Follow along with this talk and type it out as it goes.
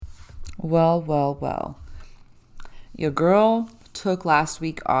Well, well, well. Your girl took last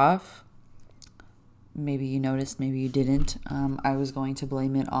week off. Maybe you noticed, maybe you didn't. I was going to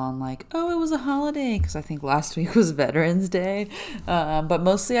blame it on, like, oh, it was a holiday, because I think last week was Veterans Day. But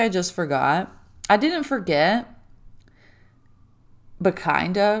mostly I just forgot. I didn't forget, but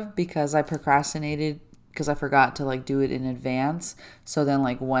kind of, because I procrastinated because I forgot to like do it in advance. So then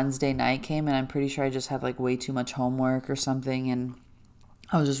like Wednesday night came and I'm pretty sure I just had like way too much homework or something, and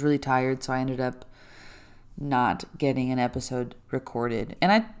I was just really tired, so I ended up not getting an episode recorded.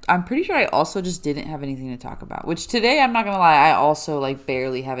 And I'm pretty sure I also just didn't have anything to talk about, which today, I'm not going to lie, I also like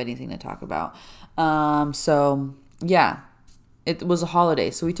barely have anything to talk about. So yeah, it was a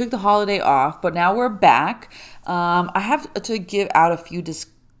holiday. So we took the holiday off, but now we're back. I have to give out a few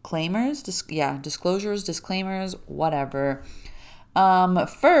disclaimers, disclosures, disclaimers, whatever.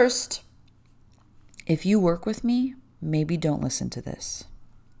 First, if you work with me, maybe don't listen to this.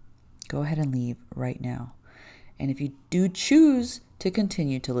 Go ahead and leave right now. And if you do choose to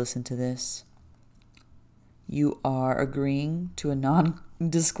continue to listen to this, you are agreeing to a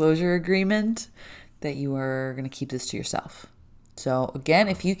non-disclosure agreement that you are going to keep this to yourself. So again,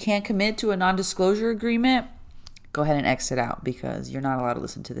 if you can't commit to a non-disclosure agreement, go ahead and exit out, because you're not allowed to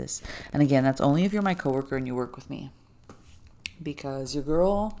listen to this. And again, that's only if you're my coworker and you work with me, because your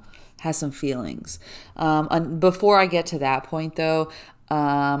girl has some feelings. And before I get to that point though,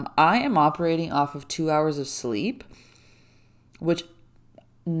 I am operating off of 2 hours of sleep, which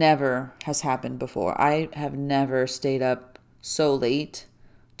never has happened before. I have never stayed up so late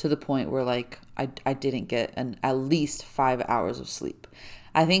to the point where like I didn't get at least 5 hours of sleep.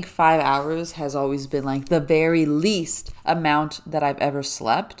 I think 5 hours has always been like the very least amount that I've ever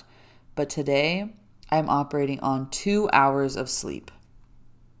slept. But today I'm operating on 2 hours of sleep.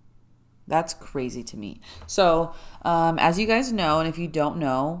 That's crazy to me. So, as you guys know, and if you don't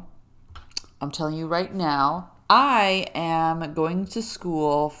know, I'm telling you right now, I am going to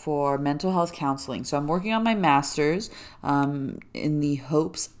school for mental health counseling. So I'm working on my master's in the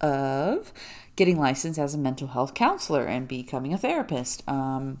hopes of getting licensed as a mental health counselor and becoming a therapist.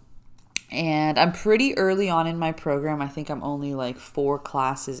 And I'm pretty early on in my program. I think I'm only like 4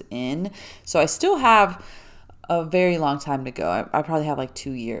 classes in. So I still have a very long time to go. I probably have like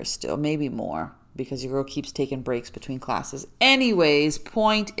 2 years still, maybe more, because your girl keeps taking breaks between classes. Anyways,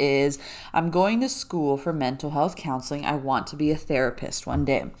 point is, I'm going to school for mental health counseling. I want to be a therapist one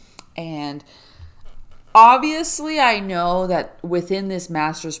day. And obviously, I know that within this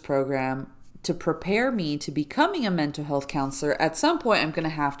master's program, to prepare me to becoming a mental health counselor, at some point I'm going to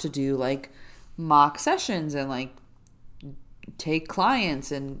have to do like mock sessions and like take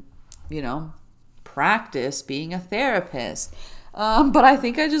clients and, practice being a therapist. But I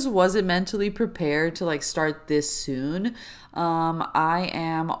think I just wasn't mentally prepared to like start this soon. I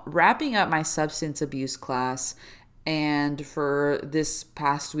am wrapping up my substance abuse class, and for this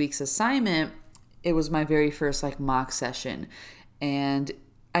past week's assignment, it was my very first like mock session. And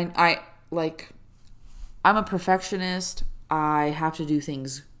I like, I'm a perfectionist. I have to do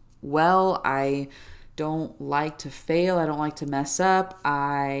things well. I don't like to fail. I don't like to mess up.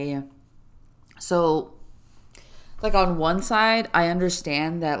 So, like, on one side, I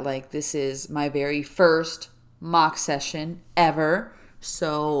understand that, like, this is my very first mock session ever.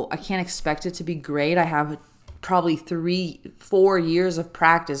 So, I can't expect it to be great. I have probably 3-4 years of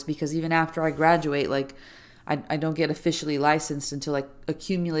practice, because even after I graduate, like, I don't get officially licensed until like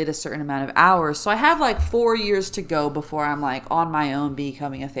accumulate a certain amount of hours. So I have like 4 years to go before I'm like on my own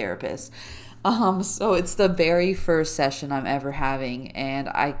becoming a therapist. So it's the very first session I'm ever having, and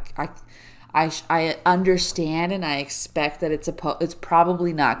I understand and I expect that it's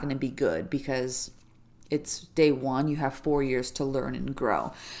probably not going to be good, because it's day one. You have 4 years to learn and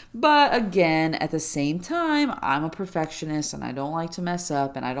grow. But again, at the same time, I'm a perfectionist and I don't like to mess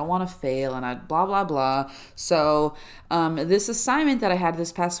up and I don't want to fail and I blah, blah, blah. So this assignment that I had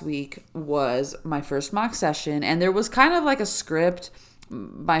this past week was my first mock session, and there was kind of like a script.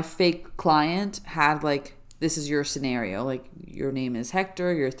 My fake client had like, this is your scenario. Like, your name is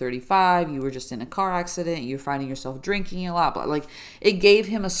Hector, you're 35, you were just in a car accident, you're finding yourself drinking a lot. But like, it gave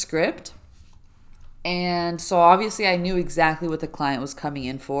him a script. And so obviously I knew exactly what the client was coming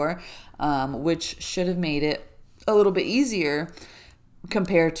in for, which should have made it a little bit easier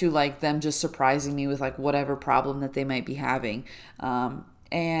compared to like them just surprising me with like whatever problem that they might be having.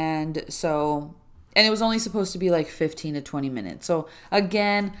 And it was only supposed to be like 15 to 20 minutes. So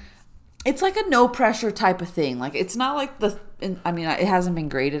again, it's like a no pressure type of thing. Like, it's not like it hasn't been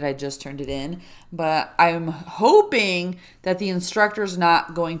graded. I just turned it in, but I'm hoping that the instructor's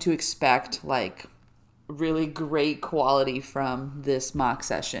not going to expect like really great quality from this mock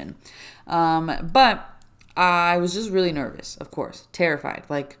session. But I was just really nervous, of course, terrified.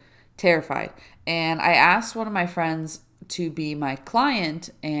 And I asked one of my friends to be my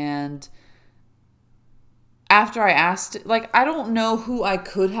client, and after I asked, I don't know who I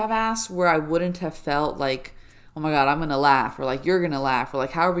could have asked where I wouldn't have felt like, oh my God, I'm going to laugh, or like, you're going to laugh, or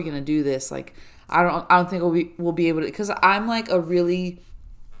like, how are we going to do this? Like, I don't think we'll be able to, because I'm like a really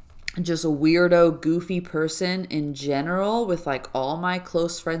just a weirdo, goofy person in general with like all my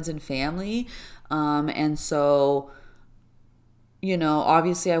close friends and family. And so,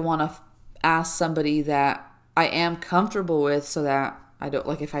 obviously I want to ask somebody that I am comfortable with so that I don't,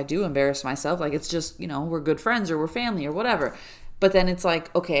 like, if I do embarrass myself, like, it's just, we're good friends or we're family or whatever. But then it's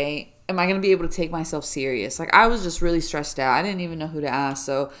like, okay, am I going to be able to take myself serious? Like, I was just really stressed out. I didn't even know who to ask.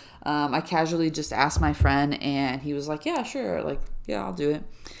 So I casually just asked my friend, and he was like, yeah, sure. Like, yeah, I'll do it.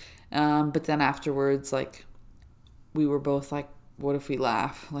 But then afterwards, like, we were both like, what if we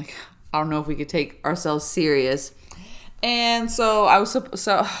laugh? Like, I don't know if we could take ourselves serious. And so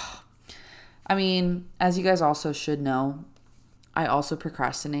I mean, as you guys also should know, I also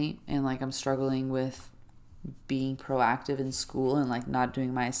procrastinate, and like I'm struggling with being proactive in school and like not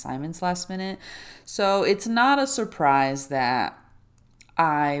doing my assignments last minute. So it's not a surprise that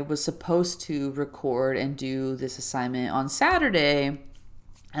I was supposed to record and do this assignment on Saturday,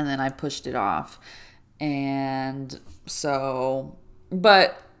 and then I pushed it off. And so,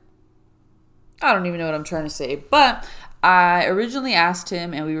 but I don't even know what I'm trying to say. But I originally asked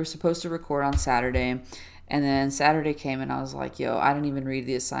him, and we were supposed to record on Saturday. And then Saturday came, and I was like, yo, I didn't even read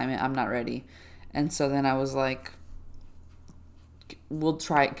the assignment. I'm not ready. And so then I was like,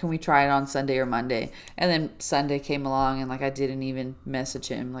 can we try it on Sunday or Monday? And then Sunday came along, and like I didn't even message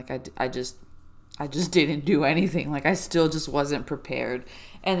him. Like I just didn't do anything. Like I still just wasn't prepared.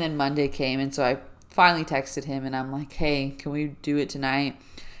 And then Monday came, and so I finally texted him, and I'm like, hey, can we do it tonight?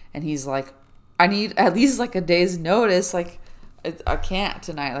 And he's like, I need at least like a day's notice. Like I can't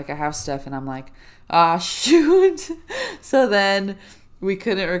tonight. Like I have stuff. And I'm like, shoot. So then we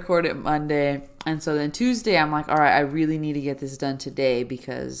couldn't record it Monday. And so then Tuesday, I'm like, all right, I really need to get this done today,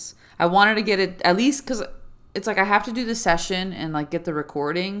 because I wanted to get it at least, because it's like I have to do the session and like get the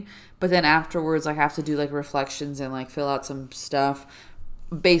recording, but then afterwards I have to do like reflections and like fill out some stuff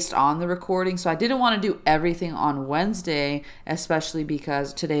based on the recording. So I didn't want to do everything on Wednesday, especially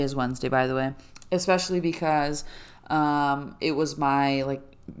because today is Wednesday, by the way, especially because it was my like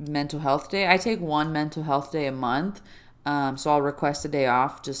mental health day. I take one mental health day a month. So I'll request a day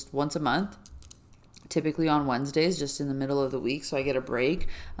off just once a month, typically on Wednesdays, just in the middle of the week, so I get a break.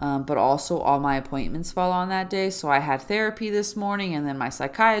 But also all my appointments fall on that day. So I had therapy this morning, and then my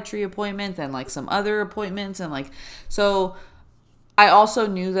psychiatry appointment, and like some other appointments, and like, so I also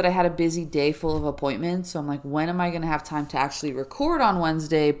knew that I had a busy day full of appointments. So I'm like, when am I going to have time to actually record on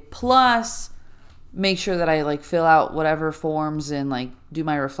Wednesday? Plus make sure that I like fill out whatever forms and like do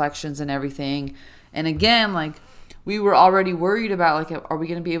my reflections and everything. And again, like, we were already worried about like, are we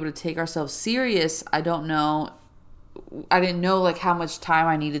going to be able to take ourselves serious? I don't know. I didn't know like how much time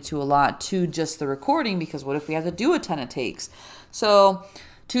I needed to allot to just the recording, because what if we have to do a ton of takes? So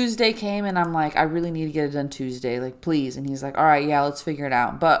Tuesday came, and I'm like, I really need to get it done Tuesday, like, please. And he's like, all right, yeah, let's figure it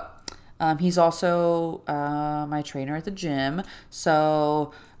out. But he's also my trainer at the gym.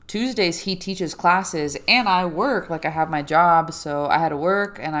 So Tuesdays he teaches classes, and I work, like I have my job. So I had to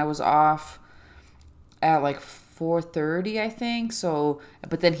work, and I was off at like 4:30, I think. So,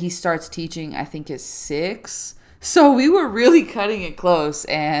 but then he starts teaching, I think, at 6. So we were really cutting it close,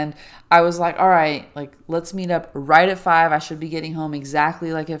 and I was like, all right, like, let's meet up right at 5. I should be getting home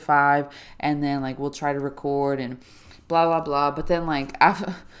exactly like at 5, and then like we'll try to record and blah blah blah. But then like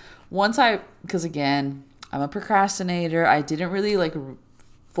because again, I'm a procrastinator, I didn't really like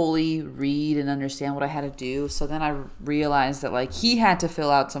fully read and understand what I had to do. So then I realized that like he had to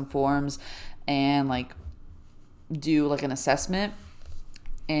fill out some forms and like do like an assessment.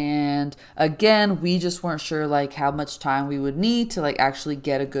 And again, we just weren't sure like how much time we would need to like actually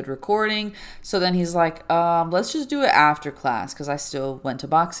get a good recording. So then he's like, let's just do it after class, because I still went to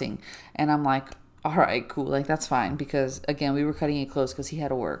boxing. And I'm like, all right, cool, like that's fine, because again, we were cutting it close because he had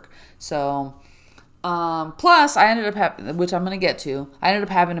to work. So plus I ended up having, which I'm gonna get to, I ended up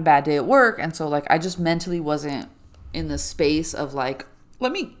having a bad day at work. And so like I just mentally wasn't in the space of like,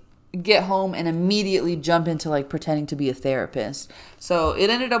 let me get home and immediately jump into like pretending to be a therapist. So it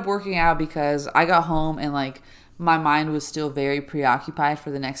ended up working out, because I got home and like my mind was still very preoccupied for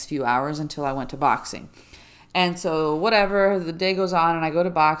the next few hours until I went to boxing. And so whatever, the day goes on, and I go to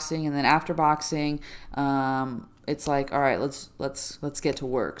boxing, and then after boxing, it's like, all right, let's get to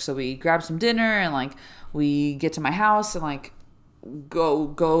work. So we grab some dinner and like we get to my house and like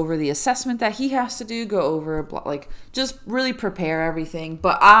go over the assessment that he has to do, go over like just really prepare everything.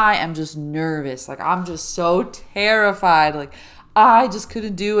 But I am just nervous. Like I'm just so terrified. Like I just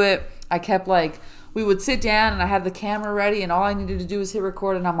couldn't do it. I kept like we would sit down and I had the camera ready and all I needed to do was hit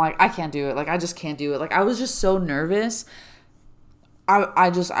record and I'm like, I can't do it. Like I just can't do it. Like I was just so nervous. I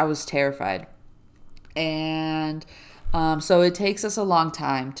was terrified. And so it takes us a long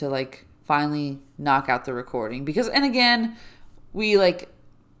time to like finally knock out the recording because, and again, we like,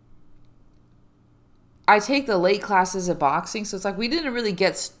 I take the late classes at boxing. So it's like, we didn't really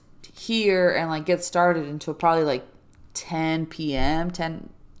get here and like get started until probably like 10 p.m.,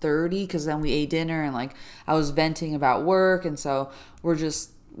 10:30, because then we ate dinner and like I was venting about work. And so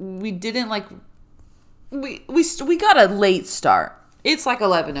we didn't like, we got a late start. It's like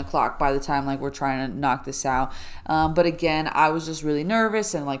 11 o'clock by the time like we're trying to knock this out. But again, I was just really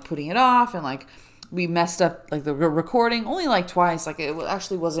nervous and like putting it off and like we messed up like the recording only like twice. Like it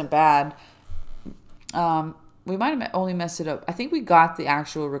actually wasn't bad. We might have only messed it up. I think we got the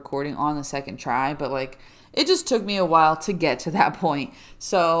actual recording on the second try, but like it just took me a while to get to that point.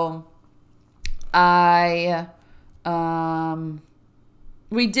 So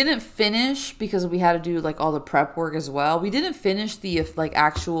we didn't finish because we had to do like all the prep work as well. We didn't finish the like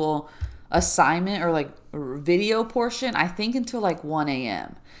actual assignment or like video portion, I think, until like 1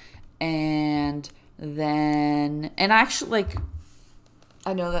 a.m. And actually like,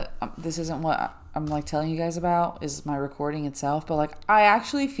 I know that this isn't what I'm like telling you guys about is my recording itself, but like I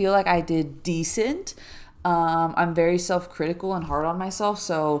actually feel like I did decent. I'm very self-critical and hard on myself,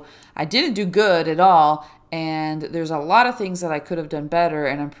 so I didn't do good at all. And there's a lot of things that I could have done better.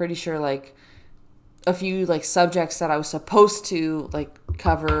 And I'm pretty sure like a few like subjects that I was supposed to like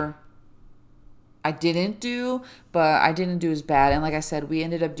cover, I didn't do, but I didn't do as bad. And like I said, we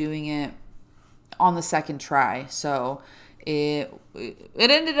ended up doing it on the second try. So it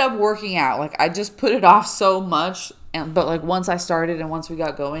ended up working out. Like I just put it off so much. But like once I started and once we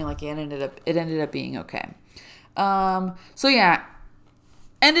got going, like it ended up being okay. So yeah,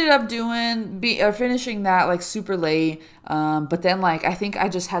 ended up finishing that like super late. But then like I think I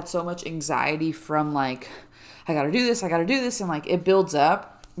just had so much anxiety from like I gotta do this, and like it builds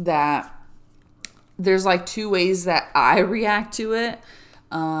up that there's like two ways that I react to it.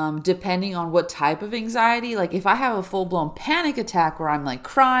 Depending on what type of anxiety. Like if I have a full-blown panic attack where I'm like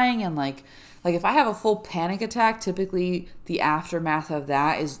crying and like if I have a full panic attack, typically the aftermath of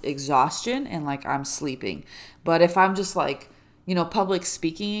that is exhaustion and like I'm sleeping. But if I'm just like, you know, public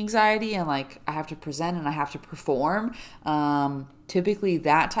speaking anxiety and like I have to present and I have to perform, typically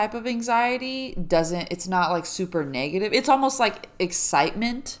that type of anxiety it's not like super negative. It's almost like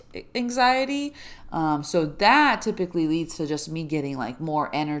excitement anxiety. So that typically leads to just me getting like more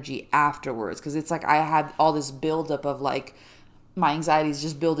energy afterwards. Cause it's like I had all this buildup of like my anxiety is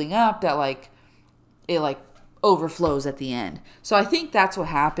just building up that like it like overflows at the end. So I think that's what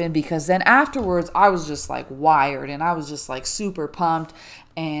happened, because then afterwards I was just like wired and I was just like super pumped.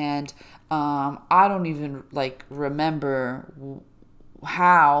 And I don't even like remember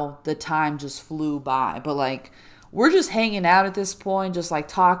how the time just flew by, but like we're just hanging out at this point, just like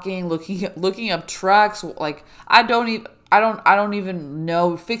talking, looking up trucks. Like I don't even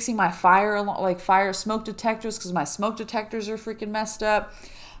know, fixing my fire smoke detectors, because my smoke detectors are freaking messed up.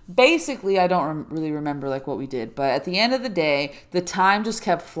 Basically, I don't really remember like what we did, but at the end of the day, the time just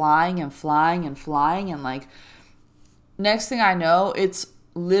kept flying and flying and flying, and like next thing I know, it's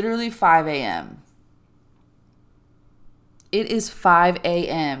literally 5 a.m. It is 5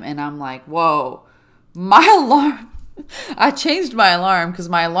 a.m. and I'm like, whoa, my alarm. I changed my alarm because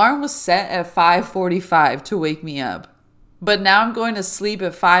my alarm was set at 5:45 to wake me up. But now I'm going to sleep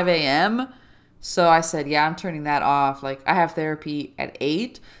at 5 a.m. So I said, yeah, I'm turning that off. Like I have therapy at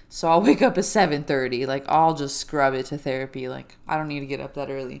 8, so I'll wake up at 7:30. Like I'll just scrub it to therapy. Like I don't need to get up that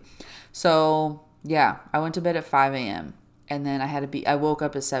early. So yeah, I went to bed at 5 a.m. and then I woke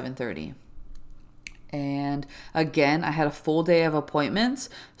up at 7:30. And again, I had a full day of appointments.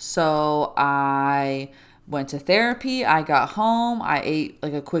 So I went to therapy. I got home. I ate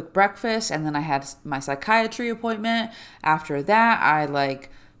like a quick breakfast, and then I had my psychiatry appointment. After that, I like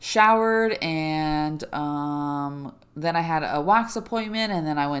showered, and then I had a wax appointment, and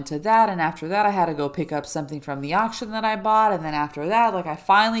then I went to that. And after that, I had to go pick up something from the auction that I bought. And then after that, like I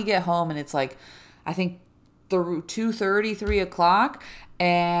finally get home, and it's like, I think 2:30, 3 o'clock.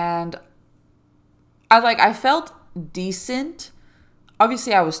 And I felt decent.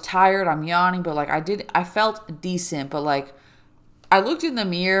 Obviously I was tired, I'm yawning, but like I felt decent, but like I looked in the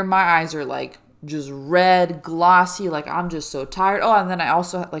mirror, my eyes are like just red, glossy, like I'm just so tired. Oh, and then I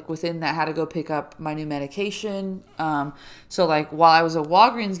also like within that had to go pick up my new medication. So like while I was at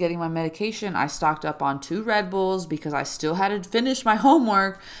Walgreens getting my medication, I stocked up on 2 Red Bulls because I still had to finish my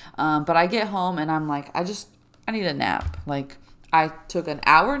homework. But I get home and I'm like, I need a nap. Like I took an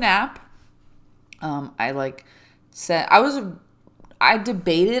hour nap. I like said I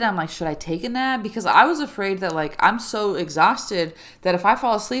debated. I'm like, should I take a nap? Because I was afraid that like I'm so exhausted that if I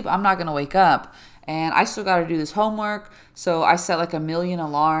fall asleep, I'm not gonna wake up. And I still got to do this homework. So I set like a million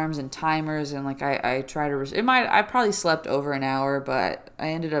alarms and timers, and like I try to. I probably slept over an hour, but I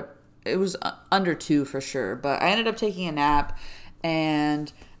ended up. It was under 2 for sure. But I ended up taking a nap,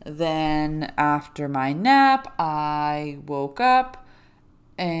 and then after my nap, I woke up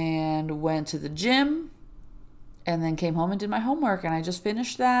and went to the gym and then came home and did my homework, and I just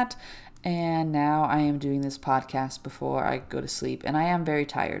finished that. And now I am doing this podcast before I go to sleep, and I am very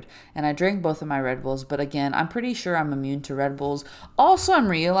tired. And I drank both of my Red Bulls, but again, I'm pretty sure I'm immune to Red Bulls. Also, I'm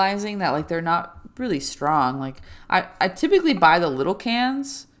realizing that like they're not really strong. Like I typically buy the little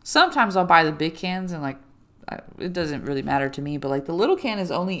cans. Sometimes I'll buy the big cans, and like it doesn't really matter to me. But like the little can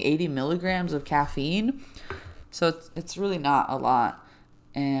is only 80 milligrams of caffeine, so it's really not a lot.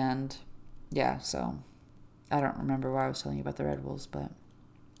 And yeah, so I don't remember why I was telling you about the Red Bulls, but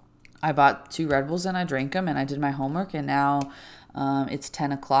I bought 2 Red Bulls and I drank them and I did my homework, and now it's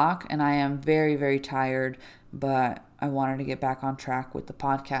 10 o'clock and I am very, very tired, but I wanted to get back on track with the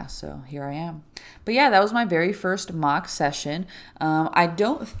podcast, so here I am. But yeah, that was my very first mock session. I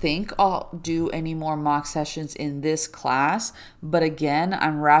don't think I'll do any more mock sessions in this class, but again,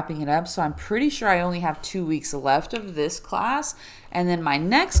 I'm wrapping it up, so I'm pretty sure I only have 2 weeks left of this class, and then my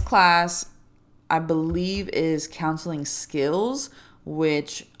next class, I believe, is counseling skills,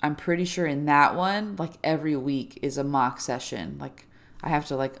 which I'm pretty sure in that one, like every week is a mock session. Like I have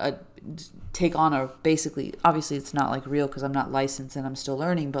to like take on basically, obviously it's not like real because I'm not licensed and I'm still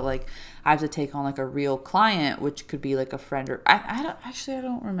learning, but like I have to take on like a real client, which could be like a friend, or I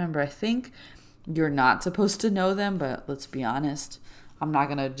don't remember. I think you're not supposed to know them, but let's be honest, I'm not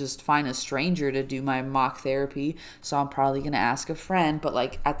going to just find a stranger to do my mock therapy. So I'm probably going to ask a friend, but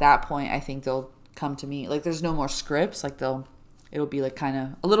like at that point, I think they'll come to me. Like there's no more scripts. Like it'll be like kind of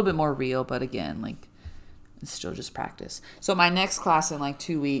a little bit more real, but again, like it's still just practice. So my next class in like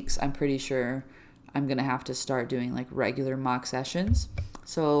 2 weeks, I'm pretty sure I'm going to have to start doing like regular mock sessions.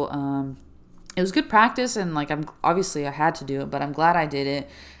 So it was good practice, and like obviously I had to do it, but I'm glad I did it.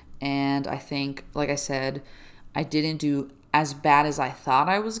 And I think, like I said, I didn't do as bad as I thought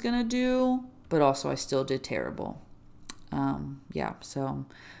I was going to do, but also I still did terrible. Yeah, so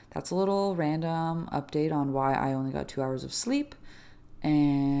that's a little random update on why I only got 2 hours of sleep.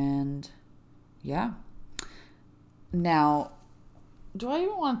 And yeah. Now, do I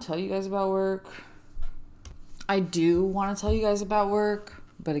even want to tell you guys about work? I do want to tell you guys about work,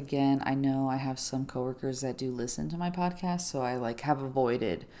 but again, I know I have some coworkers that do listen to my podcast, so I like have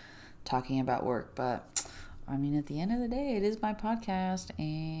avoided talking about work. But I mean, at the end of the day, it is my podcast,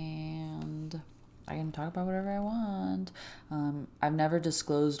 and I can talk about whatever I want. I've never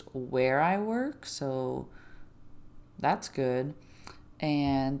disclosed where I work, so that's good.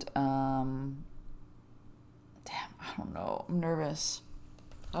 And damn, I don't know. I'm nervous.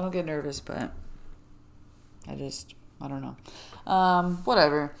 I don't get nervous, but I don't know.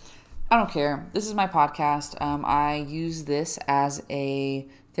 Whatever. I don't care. This is my podcast. I use this as a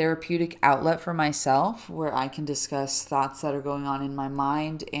therapeutic outlet for myself where I can discuss thoughts that are going on in my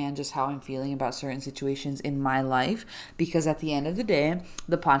mind and just how I'm feeling about certain situations in my life. Because at the end of the day,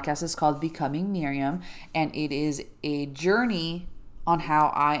 the podcast is called Becoming Miriam, and it is a journey on how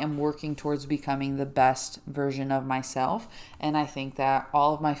I am working towards becoming the best version of myself. And I think that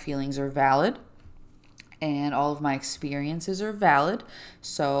all of my feelings are valid and all of my experiences are valid.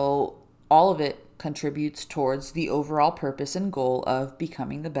 So all of it contributes towards the overall purpose and goal of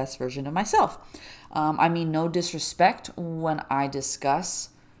becoming the best version of myself. I mean, no disrespect when I discuss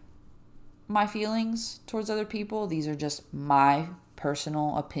my feelings towards other people. These are just my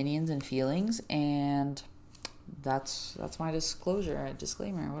personal opinions and feelings, and that's my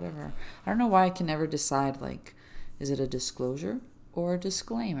disclaimer, whatever. I don't know why I can never decide, like, is it a disclosure or a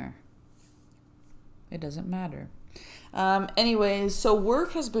disclaimer? It doesn't matter. Anyways, so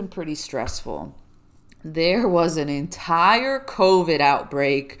work has been pretty stressful. There was an entire COVID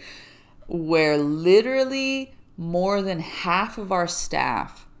outbreak where literally more than half of our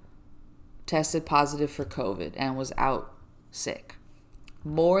staff tested positive for COVID and was out sick.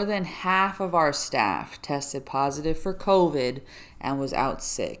 More than half of our staff tested positive for COVID and was out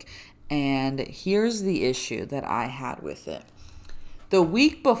sick. And here's the issue that I had with it. The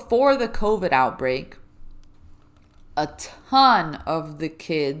week before the COVID outbreak, a ton of the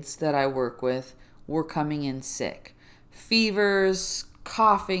kids that I work with were coming in sick. Fevers,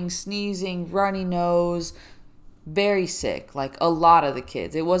 coughing, sneezing, runny nose, very sick. Like a lot of the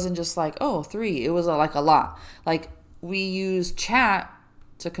kids. It wasn't just like, oh, 3. It was like a lot. Like we used chat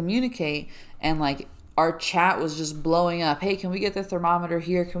to communicate, and like our chat was just blowing up. Hey, can we get the thermometer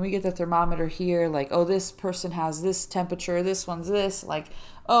here? Can we get the thermometer here? Like, oh, this person has this temperature. This one's this. Like,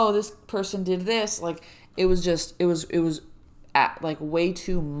 oh, this person did this. Like, it was at like way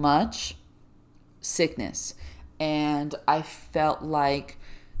too much sickness. And I felt like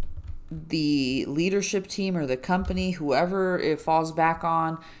the leadership team or the company, whoever it falls back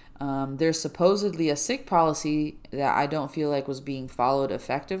on, there's supposedly a sick policy that I don't feel like was being followed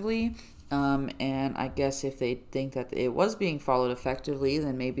effectively. And I guess if they think that it was being followed effectively,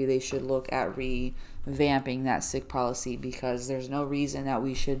 then maybe they should look at revamping that sick policy, because there's no reason that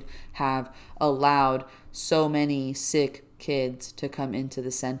we should have allowed so many sick kids to come into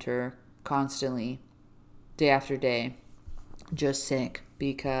the center constantly, day after day, just sick.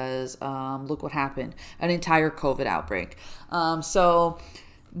 Because look what happened, an entire COVID outbreak. So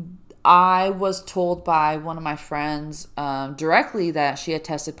I was told by one of my friends directly that she had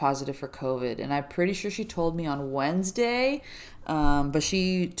tested positive for COVID. And I'm pretty sure she told me on Wednesday, but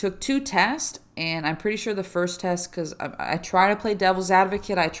she took 2 tests. And I'm pretty sure the first test, because I try to play devil's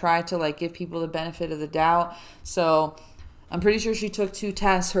advocate. I try to like give people the benefit of the doubt. So I'm pretty sure she took 2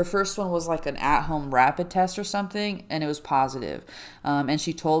 tests. Her first one was like an at-home rapid test or something, and it was positive. And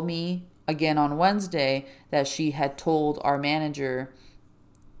she told me again on Wednesday that she had told our manager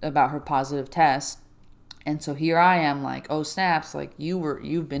about her positive test. And so here I am like, oh snaps, like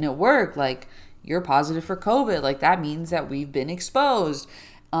you've been at work, like you're positive for COVID. Like that means that we've been exposed.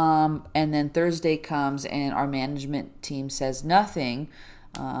 And then Thursday comes and our management team says nothing.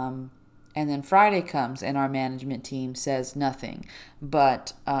 And then Friday comes and our management team says nothing.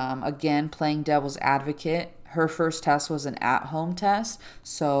 But again, playing devil's advocate, her first test was an at-home test.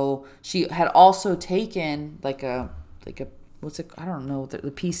 So she had also taken like a what's it? I don't know, the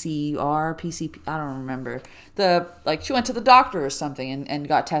PCR, PCP, I don't remember. She went to the doctor or something and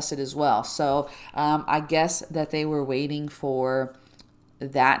got tested as well. So I guess that they were waiting for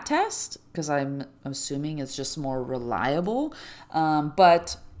that test, because I'm assuming it's just more reliable.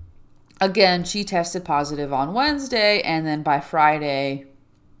 But again, she tested positive on Wednesday, and then by Friday,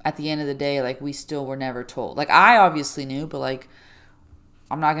 at the end of the day, like we still were never told. Like I obviously knew, but like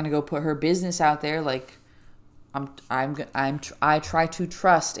I'm not gonna go put her business out there. Like I try to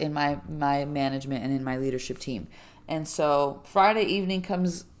trust in my management and in my leadership team. And so Friday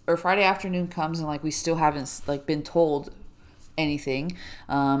afternoon comes, and like we still haven't like been told anything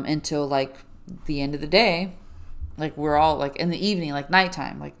until like the end of the day. Like we're all like in the evening, like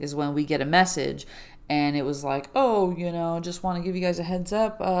nighttime, like is when we get a message. And it was like, oh, just want to give you guys a heads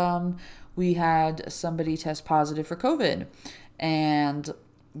up. We had somebody test positive for COVID. And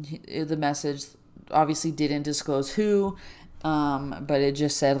the message obviously didn't disclose who, but it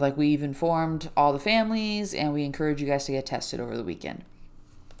just said like we've informed all the families and we encourage you guys to get tested over the weekend.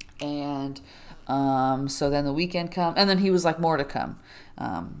 And so then the weekend comes, and then he was like, more to come,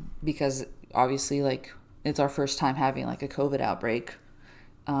 because obviously like it's our first time having like a COVID outbreak.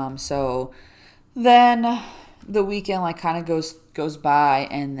 So then the weekend like kind of goes by,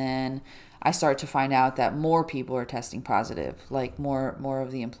 and then I start to find out that more people are testing positive, like more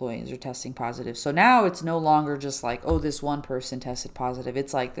of the employees are testing positive. So now it's no longer just like, oh, this one person tested positive.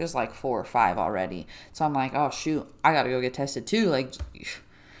 It's like there's like 4 or 5 already. So I'm like, oh shoot, I gotta go get tested too. Like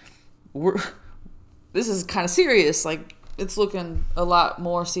this is kind of serious. Like it's looking a lot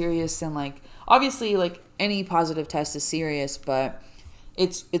more serious than like, obviously like any positive test is serious, but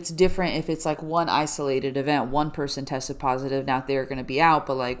it's different if it's like one isolated event, one person tested positive, now they're going to be out.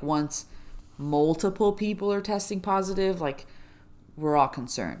 But like once multiple people are testing positive, like we're all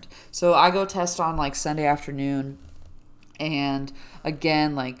concerned. So I go test on like Sunday afternoon, and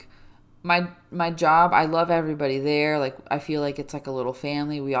again, like my job, I love everybody there. Like I feel like it's like a little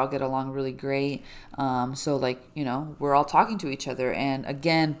family. We all get along really great. So like, we're all talking to each other, and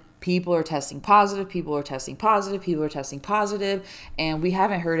again, people are testing positive, and we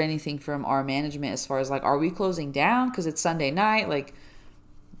haven't heard anything from our management as far as like, are we closing down because it's Sunday night? Like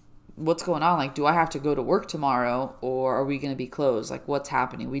what's going on? Like, do I have to go to work tomorrow, or are we going to be closed? Like what's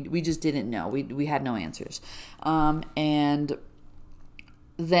happening? We just didn't know. We had no answers. And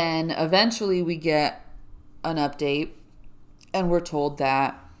then eventually we get an update, and we're told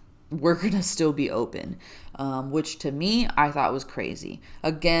that we're going to still be open, which to me, I thought was crazy.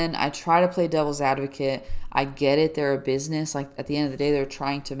 Again, I try to play devil's advocate. I get it. They're a business. Like, at the end of the day, they're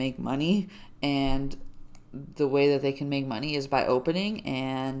trying to make money. And the way that they can make money is by opening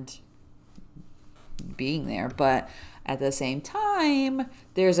and being there. But at the same time,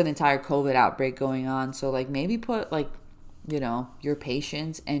 there's an entire COVID outbreak going on. So, like, maybe put, like, your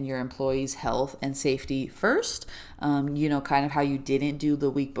patients and your employees' health and safety first. Kind of how you didn't do the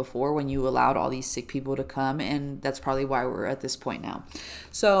week before when you allowed all these sick people to come, and that's probably why we're at this point now.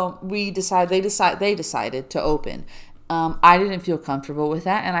 So they decided to open. I didn't feel comfortable with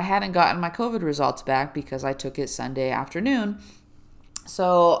that, and I hadn't gotten my COVID results back because I took it Sunday afternoon.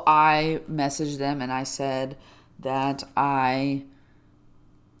 So I messaged them and I said that I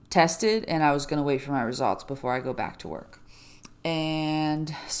tested and I was going to wait for my results before I go back to work.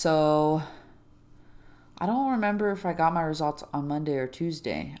 And so I don't remember if I got my results on Monday or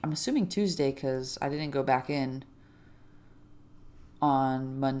Tuesday. I'm assuming Tuesday because I didn't go back in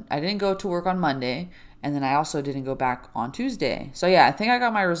on Monday. I didn't go to work on Monday, and then I also didn't go back on Tuesday. So yeah, I think I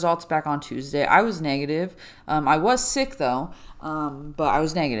got my results back on Tuesday. I was negative. I was sick though, but I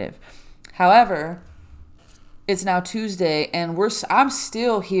was negative. However, it's now Tuesday, and I'm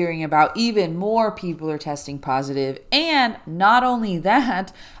still hearing about even more people are testing positive. And not only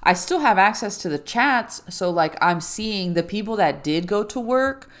that, I still have access to the chats. So, like, I'm seeing the people that did go to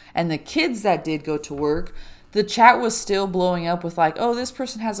work and the kids that did go to work. The chat was still blowing up with, like, oh, this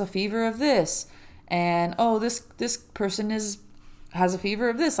person has a fever of this. And, oh, this person has a fever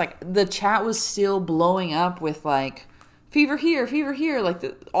of this. Like, the chat was still blowing up with, like, fever here, like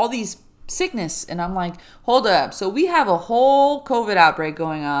all these sickness. And I'm like, hold up. So we have a whole COVID outbreak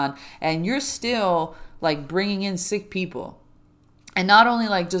going on, and you're still, like, bringing in sick people. And not only,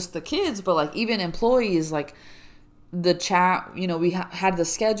 like, just the kids, but, like, even employees. Like, the chat, we had the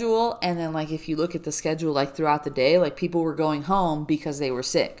schedule, and then, like, if you look at the schedule, like, throughout the day, like, people were going home because they were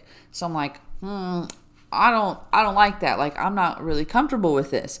sick. So I'm like, I don't like that. Like, I'm not really comfortable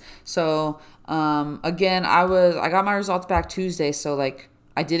with this. So again, I got my results back Tuesday, so, like,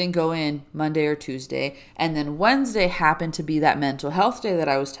 I didn't go in Monday or Tuesday. And then Wednesday happened to be that mental health day that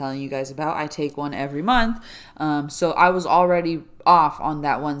I was telling you guys about. I take one every month. So I was already off on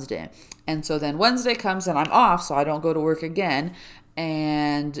that Wednesday. And so then Wednesday comes and I'm off, so I don't go to work again.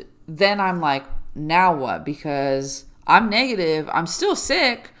 And then I'm like, now what? Because I'm negative. I'm still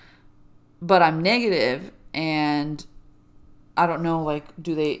sick, but I'm negative. And I don't know, like,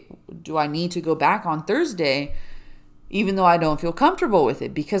 do I need to go back on Thursday? Even though I don't feel comfortable with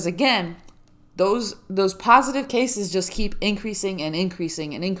it, because again, those positive cases just keep increasing and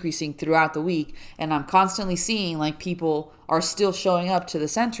increasing and increasing throughout the week, and I'm constantly seeing, like, people are still showing up to the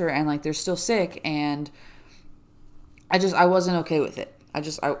center and, like, they're still sick, and I wasn't okay with it.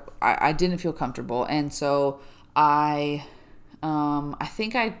 I didn't feel comfortable, and so I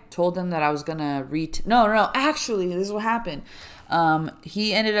think I told them that I was gonna No, actually, this is what happened.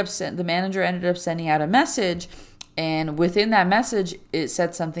 The manager ended up sending out a message. And within that message, it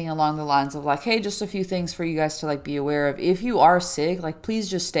said something along the lines of, like, hey, just a few things for you guys to, like, be aware of. If you are sick, like, please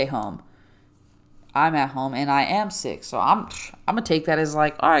just stay home. I'm at home and I am sick. So I'm going to take that as,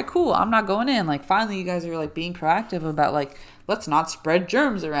 like, all right, cool. I'm not going in. Like, finally, you guys are, like, being proactive about, like, let's not spread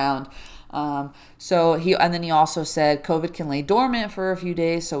germs around. And then he also said COVID can lay dormant for a few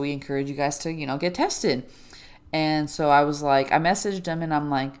days. So we encourage you guys to, get tested. And so I was like, I messaged him and I'm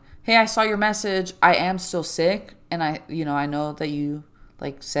like, hey, I saw your message. I am still sick. And I know that you,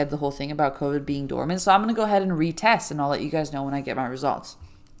 like, said the whole thing about COVID being dormant. So I'm going to go ahead and retest, and I'll let you guys know when I get my results.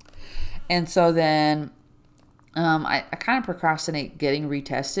 And so then I kind of procrastinate getting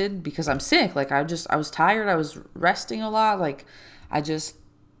retested because I'm sick. Like, I was tired. I was resting a lot. Like, I don't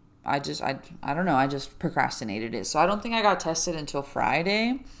know. I just procrastinated it. So I don't think I got tested until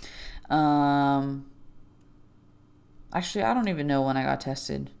Friday. Actually, I don't even know when I got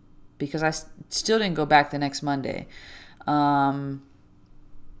tested, because I still didn't go back the next Monday. Yeah,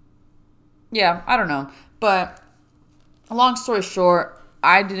 I don't know. But long story short,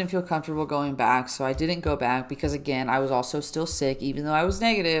 I didn't feel comfortable going back, so I didn't go back because, again, I was also still sick. Even though I was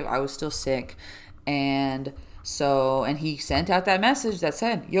negative, I was still sick. And he sent out that message that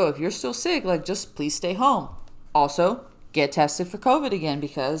said, yo, if you're still sick, like, just please stay home. Also, get tested for COVID again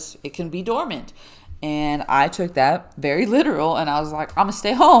because it can be dormant. And I took that very literal, and I was like, I'm going to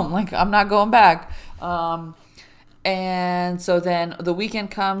stay home. Like, I'm not going back. And so then the weekend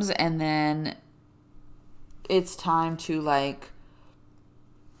comes, and then it's time to, like,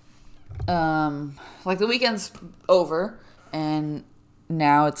 the weekend's over, and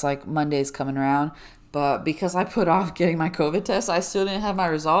now it's, like, Monday's coming around. But because I put off getting my COVID test, I still didn't have my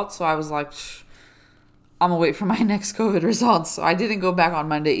results. So I was like, I'm going to wait for my next COVID results. So I didn't go back on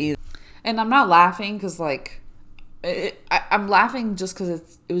Monday either. And I'm not laughing because, like, I'm laughing just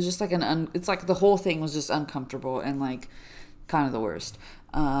because it was just like it's like the whole thing was just uncomfortable and, like, kind of the worst.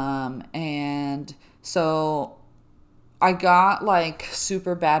 And so I got, like,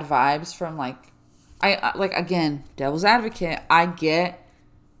 super bad vibes from, like, like, again, devil's advocate,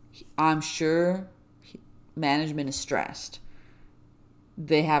 I'm sure management is stressed.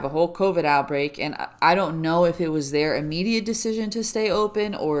 They have a whole COVID outbreak, and I don't know if it was their immediate decision to stay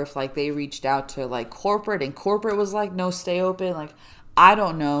open or if, like, they reached out to, like, corporate and corporate was like, no, stay open. Like, I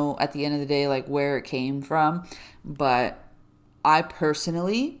don't know at the end of the day, like, where it came from, but I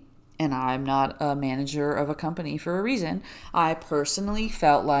personally, and I'm not a manager of a company for a reason, I personally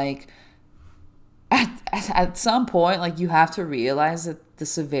felt like at some point, like, you have to realize that the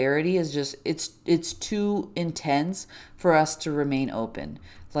severity is just, it's too intense for us to remain open.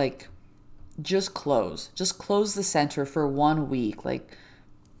 Like, just close the center for 1 week. Like,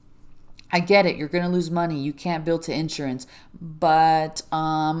 I get it, you're gonna lose money, you can't bill to insurance, but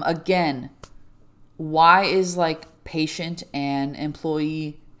again, why is, like, patient and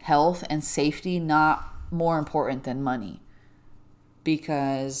employee health and safety not more important than money?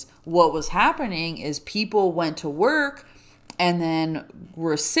 Because what was happening is people went to work and then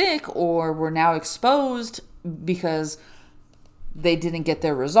were sick or were now exposed because they didn't get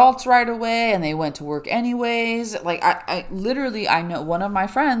their results right away and they went to work anyways. Like, I literally, I know one of my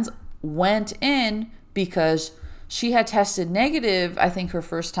friends went in because she had tested negative, I think, her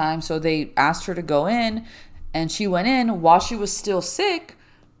first time. So they asked her to go in, and she went in while she was still sick.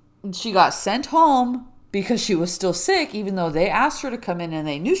 She got sent home because she was still sick, even though they asked her to come in and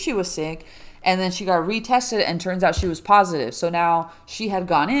they knew she was sick. And then she got retested and turns out she was positive. So now she had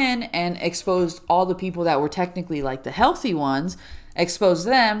gone in and exposed all the people that were technically, like, the healthy ones, exposed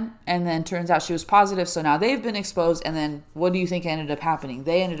them, and then turns out she was positive. So now they've been exposed, and then what do you think ended up happening?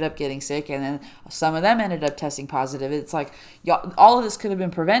 They ended up getting sick, and then some of them ended up testing positive. It's like, y'all, all of this could have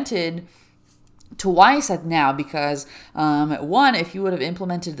been prevented twice at now because, one, if you would have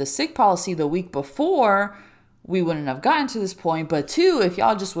implemented the sick policy the week before, we wouldn't have gotten to this point. But two, if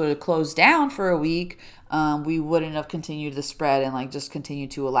y'all just would have closed down for a week, we wouldn't have continued the spread and, like, just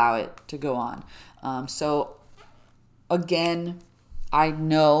continued to allow it to go on. So again, I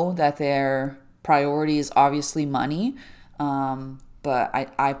know that their priority is obviously money, but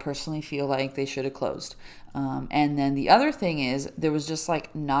I personally feel like they should have closed. And then the other thing is there was just,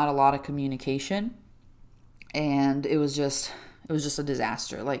 like, not a lot of communication, and it was just a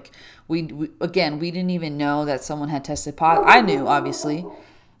disaster. Like, we didn't even know that someone had tested positive. I knew, obviously,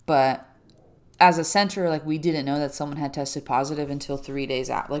 but as a center, like, we didn't know that someone had tested positive until 3 days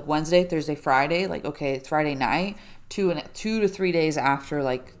out. Like, Wednesday, Thursday, Friday, like, okay, Friday night, 2 to 3 days after,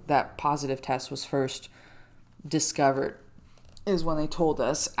 like, that positive test was first discovered is when they told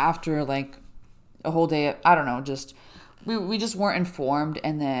us, after, like, a whole day. I don't know, just we just weren't informed.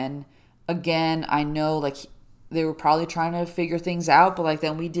 And then again, I know, like, they were probably trying to figure things out, but, like,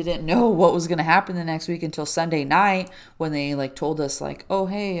 then we didn't know what was going to happen the next week until Sunday night when they, like, told us, like, oh,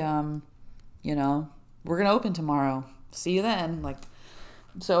 hey, you know, we're going to open tomorrow, see you then. Like,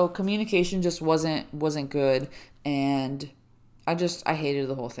 so communication just wasn't good, and I hated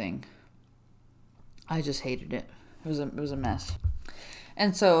the whole thing. I just hated it. It was a mess.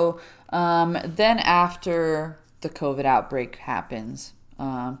 And so then after the COVID outbreak happens,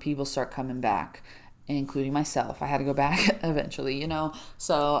 people start coming back, including myself. I had to go back eventually, you know.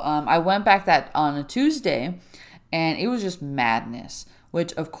 So I went back on a Tuesday, and it was just madness,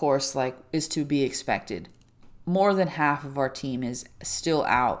 which, of course, like, is to be expected. More than half of our team is still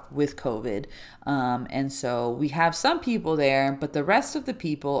out with COVID. And so we have some people there, but the rest of the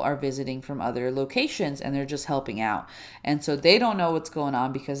people are visiting from other locations, and they're just helping out. And so they don't know what's going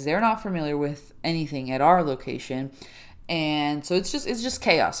on because they're not familiar with anything at our location. And so it's just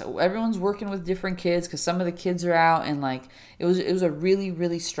chaos. Everyone's working with different kids because some of the kids are out, and, like, it was a really,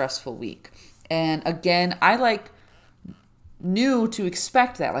 really stressful week. And again, I, like, knew to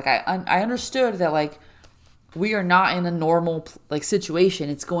expect that. Like, I understood that, like, we are not in a normal, like, situation.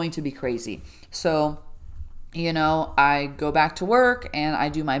 It's going to be crazy. So, you know, I go back to work and I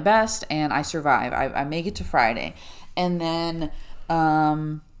do my best and I survive. I make it to Friday. And then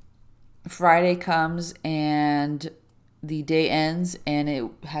Friday comes and the day ends, and it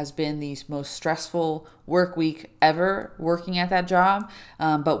has been the most stressful work week ever working at that job.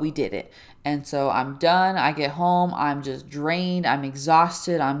 But we did it. And so I'm done. I get home. I'm just drained. I'm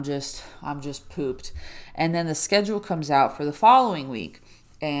exhausted. I'm just pooped. And then the schedule comes out for the following week.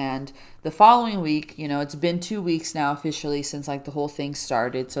 And the following week, it's been 2 weeks now officially since like the whole thing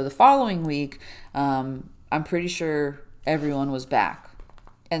started. So the following week, I'm pretty sure everyone was back.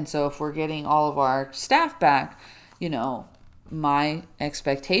 And so if we're getting all of our staff back, my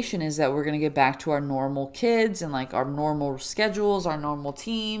expectation is that we're going to get back to our normal kids and like our normal schedules, our normal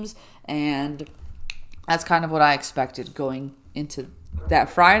teams. And that's kind of what I expected going into that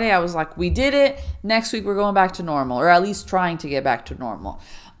Friday. I was like, we did it. Next week, we're going back to normal, or at least trying to get back to normal.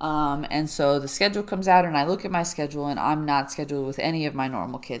 And so the schedule comes out and I look at my schedule and I'm not scheduled with any of my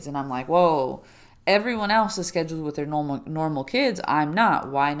normal kids. And I'm like, whoa, everyone else is scheduled with their normal kids. I'm not.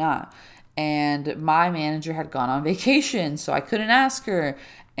 Why not? And my manager had gone on vacation, so I couldn't ask her.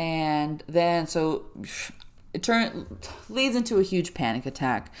 And then, so it leads into a huge panic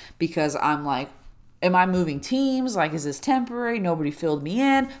attack because I'm like, am I moving teams? Like, is this temporary? Nobody filled me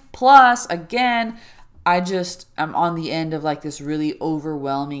in. Plus, again, I'm on the end of like this really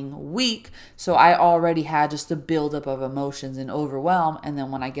overwhelming week. So I already had just a buildup of emotions and overwhelm. And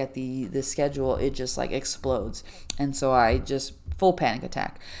then when I get the schedule, it just like explodes. And so I just full panic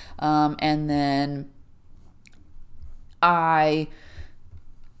attack. And then I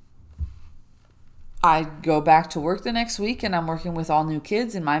go back to work the next week and I'm working with all new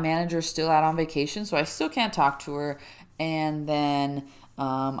kids and my manager's still out on vacation. So I still can't talk to her. And then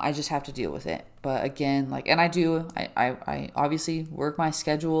I just have to deal with it. But again, like, and I obviously work my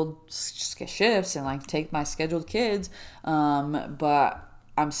scheduled shifts and like take my scheduled kids. But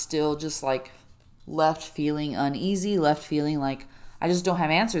I'm still just like left feeling uneasy, left feeling like I just don't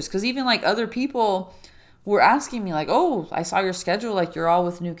have answers. Because even like other people were asking me like, oh, I saw your schedule. Like you're all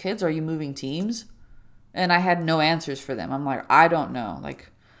with new kids. Are you moving teams? And I had no answers for them. I'm like, I don't know.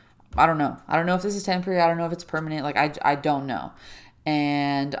 Like, I don't know. I don't know if this is temporary. I don't know if it's permanent. Like, I don't know.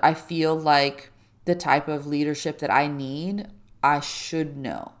 And I feel like the type of leadership that I need, I should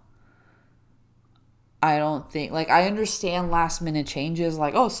know. I don't think, like, I understand last minute changes,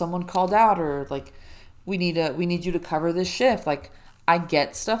 like, oh, someone called out, or like, we need you to cover this shift. Like, I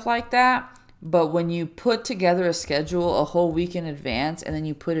get stuff like that. But when you put together a schedule a whole week in advance and then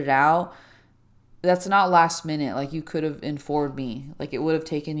you put it out, that's not last minute. Like, you could have informed me. Like, it would have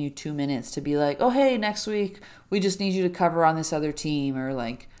taken you 2 minutes to be like, oh, hey, next week we just need you to cover on this other team, or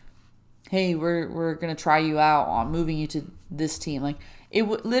like, hey, we're gonna try you out on moving you to this team. Like, it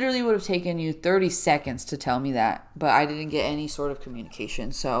literally would have taken you 30 seconds to tell me that, but I didn't get any sort of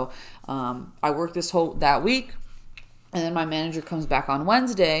communication. So I worked that week, and then my manager comes back on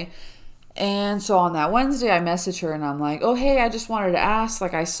Wednesday. And so on that Wednesday, I message her and I'm like, oh, hey, I just wanted to ask,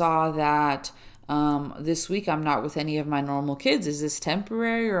 like, I saw that this week I'm not with any of my normal kids. Is this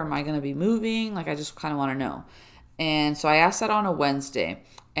temporary, or am I going to be moving? Like, I just kind of want to know. And so I asked that on a Wednesday.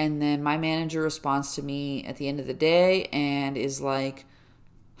 And then my manager responds to me at the end of the day and is like,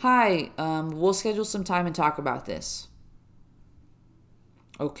 hi, we'll schedule some time and talk about this.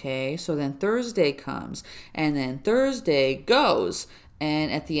 Okay, so then Thursday comes, and then Thursday goes.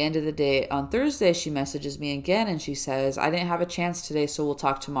 And at the end of the day, on Thursday, she messages me again and she says, I didn't have a chance today, so we'll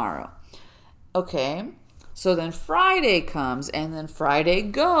talk tomorrow. Okay, so then Friday comes, and then Friday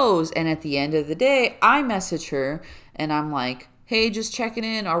goes. And at the end of the day, I message her and I'm like, hey, just checking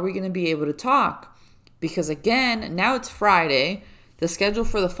in. Are we going to be able to talk? Because again, now it's Friday. The schedule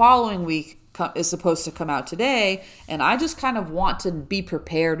for the following week is supposed to come out today, and I just kind of want to be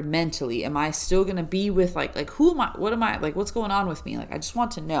prepared mentally. Am I still going to be with like who am I? What am I? Like, what's going on with me? Like, I just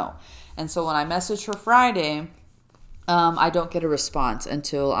want to know. And so when I message her Friday, I don't get a response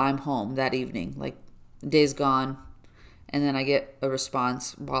until I'm home that evening. Like, the day's gone, and then I get a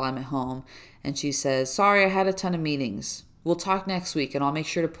response while I'm at home, and she says, sorry, I had a ton of meetings. We'll talk next week, and I'll make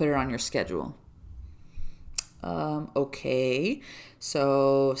sure to put it on your schedule. Okay.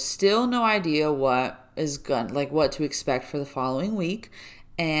 So still no idea what to expect for the following week.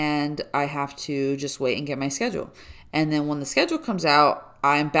 And I have to just wait and get my schedule. And then when the schedule comes out,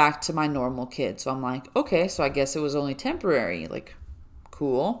 I'm back to my normal kid. So I'm like, okay, so I guess it was only temporary. Like,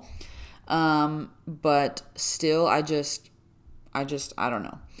 cool. But still, I don't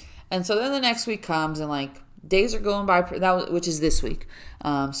know. And so then the next week comes, and like, days are going by, which is this week.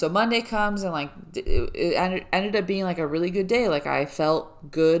 So Monday comes, and like, it ended up being like a really good day. Like, I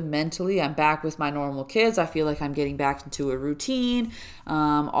felt good mentally. I'm back with my normal kids. I feel like I'm getting back into a routine.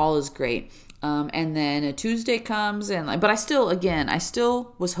 All is great. And then a Tuesday comes, and like, but I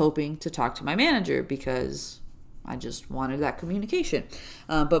still was hoping to talk to my manager because I just wanted that communication.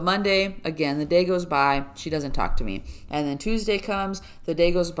 But Monday, again, the day goes by, she doesn't talk to me. And then Tuesday comes, the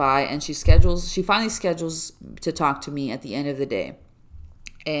day goes by, and she finally schedules to talk to me at the end of the day.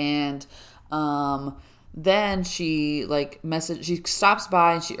 And Then she stops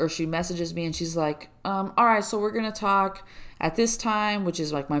by and she messages me and she's like, all right, so we're gonna talk at this time, which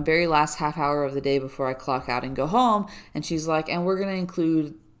is like my very last half hour of the day before I clock out and go home. And she's like, and we're gonna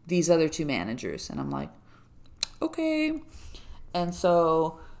include these other two managers. And I'm like, okay. And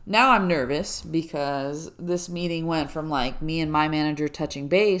so now I'm nervous because this meeting went from like me and my manager touching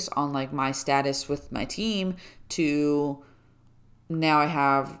base on like my status with my team to now I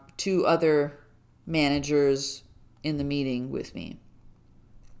have two other managers in the meeting with me.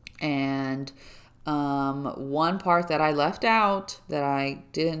 And one part that I left out that I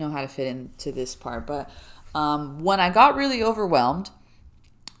didn't know how to fit into this part, but when I got really overwhelmed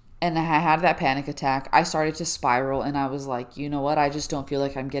and I had that panic attack, I started to spiral and I was like, you know what? I just don't feel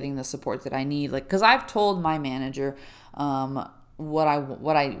like I'm getting the support that I need. Like, cause I've told my manager, what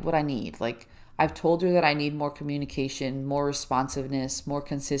I need. Like, I've told her that I need more communication, more responsiveness, more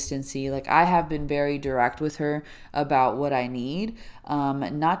consistency. Like, I have been very direct with her about what I need.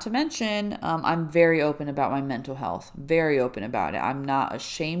 Not to mention, I'm very open about my mental health, very open about it. I'm not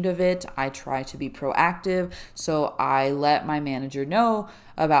ashamed of it. I try to be proactive. So I let my manager know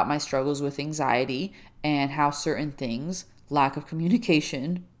about my struggles with anxiety and how certain things, lack of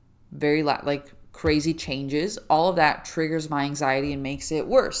communication, like crazy changes, all of that triggers my anxiety and makes it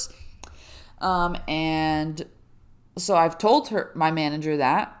worse. And so I've told my manager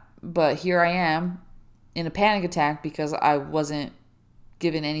that, but here I am in a panic attack because I wasn't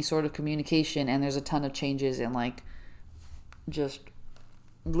given any sort of communication and there's a ton of changes and like just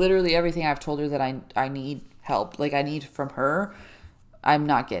literally everything I've told her that I need help, like I need from her, I'm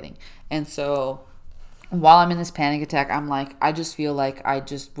not getting. And so while I'm in this panic attack, I'm like, I just feel like I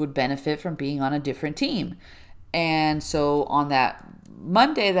just would benefit from being on a different team. And so on that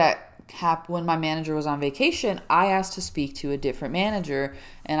Monday when my manager was on vacation, I asked to speak to a different manager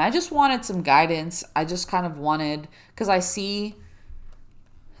and I just wanted some guidance. I just kind of wanted, because I see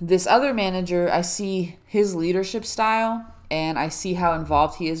this other manager, I see his leadership style and I see how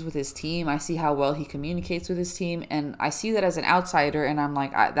involved he is with his team. I see how well he communicates with his team and I see that as an outsider and I'm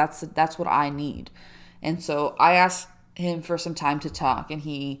like, that's what I need. And so I asked him for some time to talk and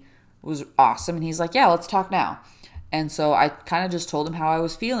he was awesome and he's like, yeah, let's talk now. And so I kind of just told him how I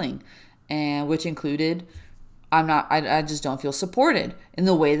was feeling, and which included I just don't feel supported in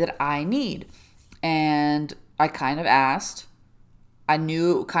the way that I need. And I kind of asked, I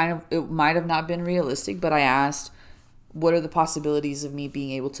knew it might have not been realistic, but I asked, what are the possibilities of me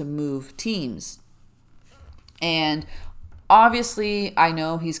being able to move teams? And obviously, I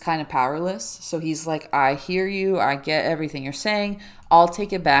know he's kind of powerless. So he's like, I hear you. I get everything you're saying. I'll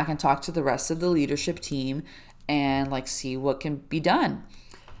take it back and talk to the rest of the leadership team and like see what can be done.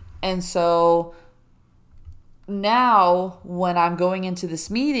 And so now when I'm going into this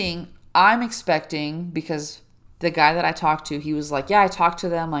meeting, I'm expecting, because the guy that I talked to, he was like, yeah, I talked to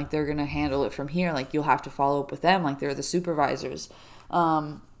them. Like, they're going to handle it from here. Like, you'll have to follow up with them. Like, they're the supervisors.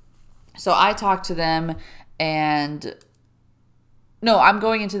 So I talked to them and no, I'm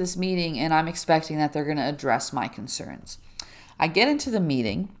going into this meeting and I'm expecting that they're going to address my concerns. I get into the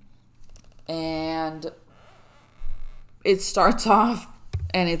meeting and it starts off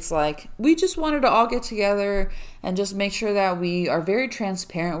and it's like, we just wanted to all get together and just make sure that we are very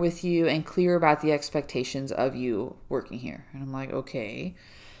transparent with you and clear about the expectations of you working here. And I'm like, okay.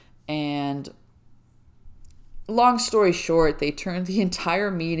 And long story short, they turned the entire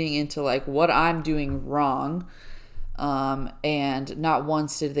meeting into like what I'm doing wrong. And not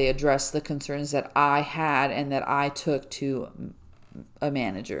once did they address the concerns that I had and that I took to a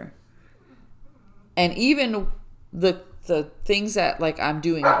manager. And even the things that like I'm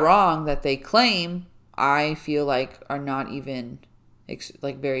doing wrong that they claim, I feel like are not even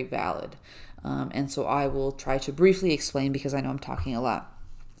like very valid. And so I will try to briefly explain because I know I'm talking a lot.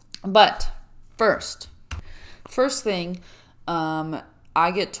 But first thing,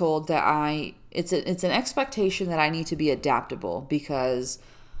 I get told that it's an expectation that I need to be adaptable because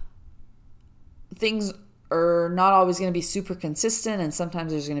things are not always going to be super consistent, and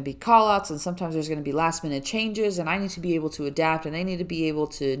sometimes there's going to be call outs and sometimes there's going to be last minute changes, and I need to be able to adapt, and they need to be able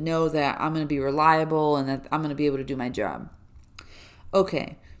to know that I'm going to be reliable and that I'm going to be able to do my job.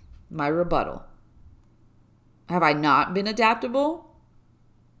 Okay, my rebuttal. Have I not been adaptable?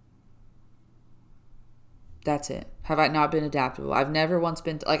 That's it. Have I not been adaptable? I've never once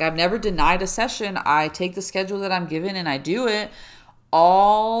been, I've never denied a session. I take the schedule that I'm given and I do it.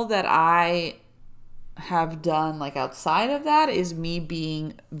 All that I have done like outside of that is me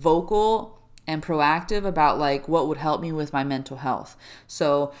being vocal and proactive about like what would help me with my mental health.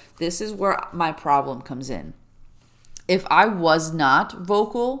 So this is where my problem comes in. If I was not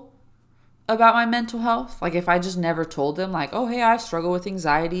vocal about my mental health, like if I just never told them like, oh, hey, I struggle with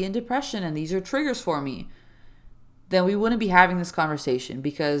anxiety and depression and these are triggers for me, then we wouldn't be having this conversation,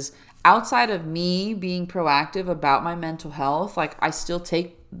 because outside of me being proactive about my mental health, like I still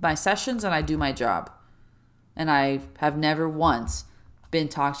take my sessions and I do my job. And I have never once been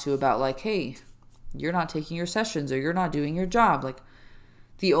talked to about like, hey, you're not taking your sessions or you're not doing your job. Like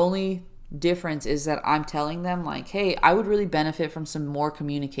the only difference is that I'm telling them like, hey, I would really benefit from some more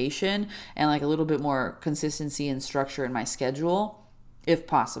communication and like a little bit more consistency and structure in my schedule if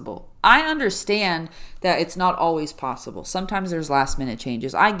possible. I understand that it's not always possible. Sometimes there's last minute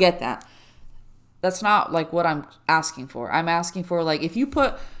changes. I get that. That's not like what I'm asking for. I'm asking for like, if you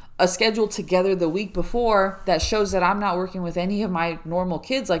put a schedule together the week before that shows that I'm not working with any of my normal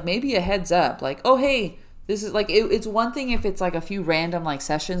kids, like maybe a heads up, like, oh, hey, this is like, it's one thing if it's like a few random like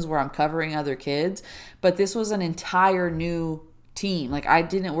sessions where I'm covering other kids, but this was an entire new team. Like I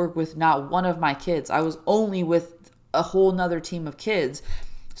didn't work with not one of my kids. I was only with a whole nother team of kids.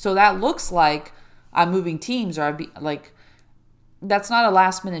 So that looks like I'm moving teams, or I'd be like, that's not a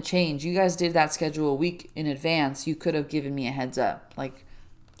last minute change. You guys did that schedule a week in advance. You could have given me a heads up. Like,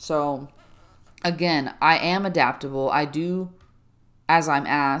 so again, I am adaptable. I do as I'm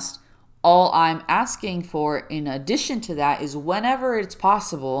asked. All I'm asking for in addition to that is whenever it's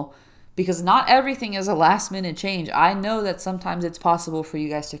possible, because not everything is a last minute change. I know that sometimes it's possible for you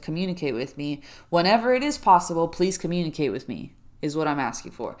guys to communicate with me. Whenever it is possible, please communicate with me, is what I'm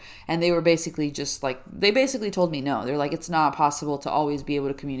asking for. And they were basically just like, they basically told me no. They're like, it's not possible to always be able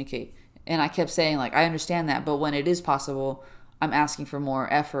to communicate. And I kept saying like, I understand that, but when it is possible, I'm asking for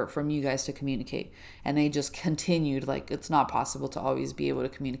more effort from you guys to communicate. And they just continued like, it's not possible to always be able to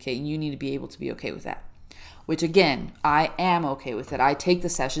communicate, and you need to be able to be okay with that. Which again, I am okay with it. I take the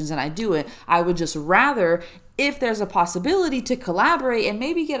sessions and I do it. I would just rather, if there's a possibility to collaborate and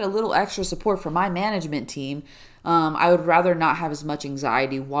maybe get a little extra support from my management team, I would rather not have as much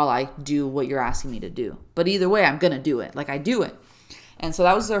anxiety while I do what you're asking me to do. But either way, I'm going to do it. Like I do it. And so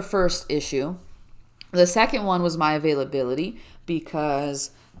that was their first issue. The second one was my availability,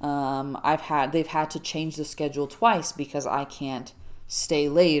 because they've had to change the schedule twice because I can't stay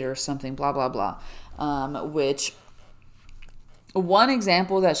late or something, blah, blah, blah. Which one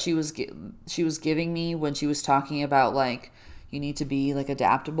example that she was giving me when she was talking about like, you need to be like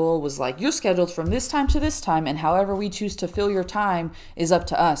adaptable, was like, you're scheduled from this time to this time, and however we choose to fill your time is up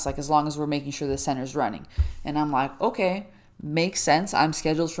to us, like as long as we're making sure the center's running. And I'm like, okay, makes sense. I'm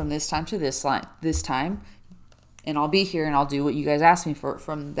scheduled from this time to this time, and I'll be here and I'll do what you guys ask me for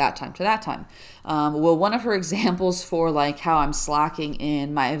from that time to that time. Well, one of her examples for like how I'm slacking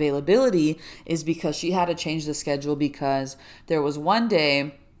in my availability is because she had to change the schedule, because there was one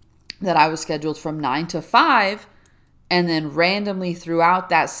day that I was scheduled from 9 to 5, and then randomly throughout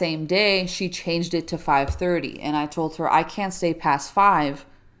that same day, she changed it to 5:30. And I told her, I can't stay past 5.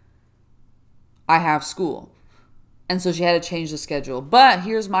 I have school. And so she had to change the schedule. But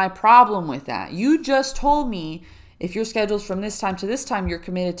here's my problem with that. You just told me if you're scheduled from this time to this time, you're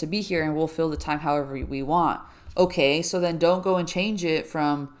committed to be here and we'll fill the time however we want. Okay, so then don't go and change it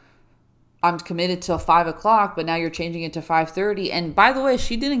from I'm committed till 5 o'clock, but now you're changing it to 5:30. And by the way,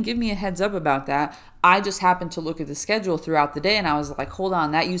 she didn't give me a heads up about that. I just happened to look at the schedule throughout the day and I was like, hold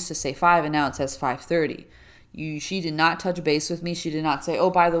on, that used to say 5 and now it says 5:30. She did not touch base with me. She did not say, oh,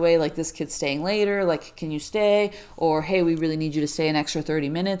 by the way, like this kid's staying later, like can you stay? Or hey, we really need you to stay an extra 30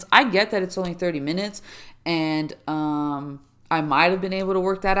 minutes. I get that it's only 30 minutes and I might have been able to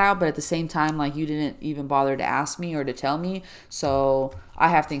work that out, but at the same time, like you didn't even bother to ask me or to tell me. So I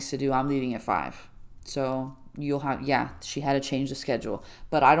have things to do. I'm leaving at 5. So she had to change the schedule,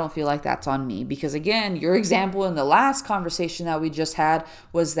 but I don't feel like that's on me, because again, your example in the last conversation that we just had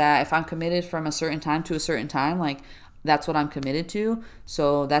was that if I'm committed from a certain time to a certain time, like that's what I'm committed to.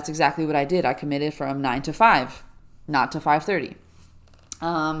 So that's exactly what I did. I committed from 9 to 5, not to 5:30.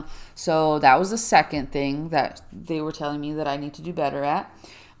 So that was the second thing that they were telling me that I need to do better at.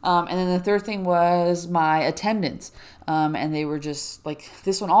 And then the third thing was my attendance. And they were just like,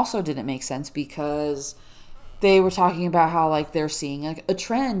 this one also didn't make sense, because they were talking about how like they're seeing like a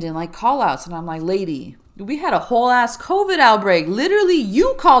trend in like call outs. And I'm like, lady, we had a whole ass COVID outbreak. Literally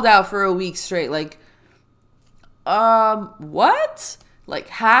you called out for a week straight. Like, what? Like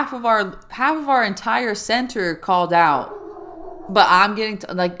half of our entire center called out. But I'm getting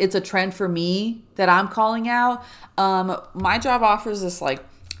to, like, it's a trend for me that I'm calling out. My job offers this like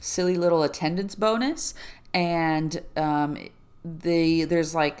silly little attendance bonus, and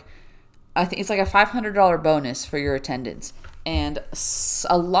there's like, I think it's like a $500 bonus for your attendance, and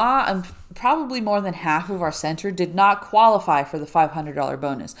a lot of probably more than half of our center did not qualify for the $500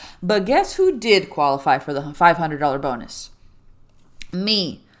 bonus. But guess who did qualify for the $500 bonus?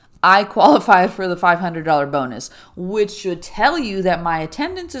 Me. I qualified for the $500 bonus, which should tell you that my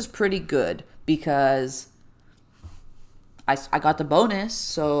attendance is pretty good because I got the bonus.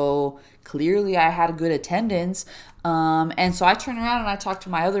 So clearly I had a good attendance. And so I turn around and I talk to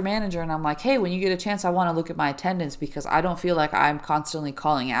my other manager and I'm like, hey, when you get a chance, I want to look at my attendance because I don't feel like I'm constantly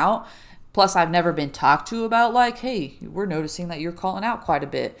calling out. Plus, I've never been talked to about like, hey, we're noticing that you're calling out quite a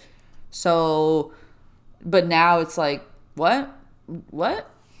bit. So, but now it's like, what?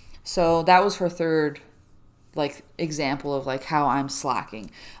 So that was her third like example of like how I'm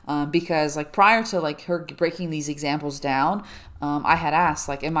slacking. Because like prior to like her breaking these examples down, I had asked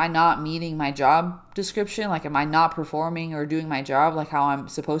like, am I not meeting my job description? Like, am I not performing or doing my job like how I'm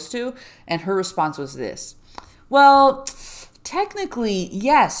supposed to? And her response was this: well, technically,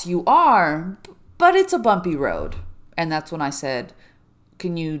 yes, you are, but it's a bumpy road. And that's when I said,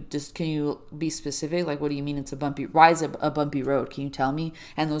 can you be specific? Like, what do you mean it's a bumpy? Why is it a bumpy road? Can you tell me?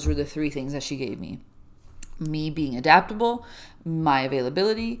 And those were the three things that she gave me: me being adaptable, my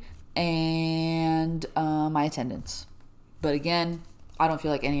availability, and my attendance. But again, I don't feel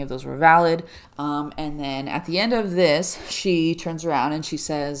like any of those were valid. And then at the end of this, she turns around and she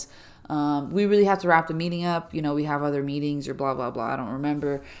says, we really have to wrap the meeting up. You know, we have other meetings or blah, blah, blah. I don't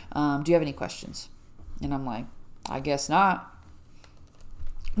remember. Do you have any questions? And I'm like, I guess not.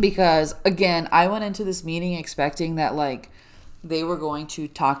 Because again, I went into this meeting expecting that like they were going to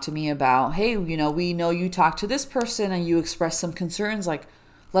talk to me about, hey, you know, we know you talked to this person and you expressed some concerns. Like,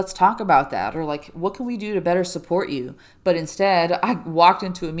 let's talk about that. Or like, what can we do to better support you? But instead, I walked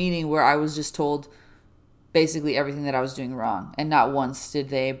into a meeting where I was just told basically everything that I was doing wrong. And not once did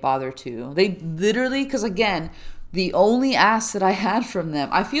they bother to. They literally, because again, the only ask that I had from them,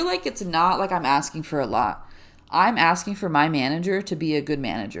 I feel like it's not like I'm asking for a lot. I'm asking for my manager to be a good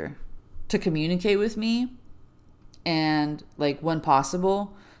manager, to communicate with me, and like when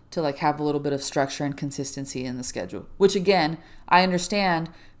possible to like have a little bit of structure and consistency in the schedule, which again, I understand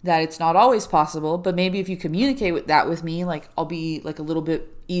that it's not always possible, but maybe if you communicate with that with me, like I'll be like a little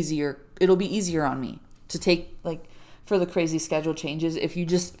bit easier. It'll be easier on me to take like for the crazy schedule changes if you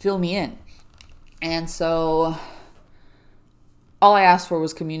just fill me in. And so all I asked for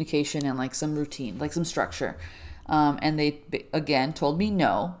was communication and like some routine, like some structure. And they, again, told me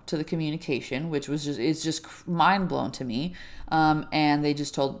no to the communication, which was it's just mind blown to me. And they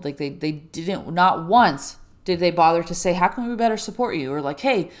just told, like, they didn't, not once did they bother to say, how can we better support you? Or like,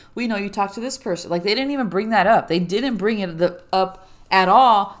 hey, we know you talked to this person. Like, they didn't even bring that up. They didn't bring it up at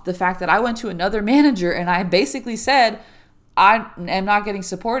all. The fact that I went to another manager and I basically said, I am not getting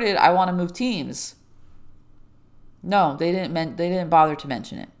supported. I want to move teams. No, they didn't bother to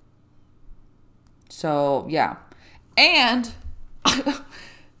mention it. So, yeah. And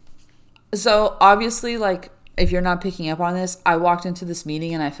so obviously, like, if you're not picking up on this, I walked into this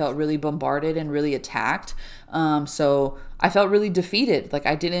meeting and I felt really bombarded and really attacked. So I felt really defeated. Like,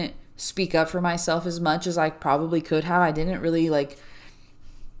 I didn't speak up for myself as much as I probably could have. I didn't really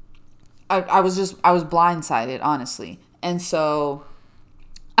I was blindsided, honestly. And so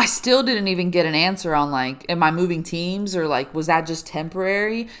I still didn't even get an answer on like, am I moving teams or like, was that just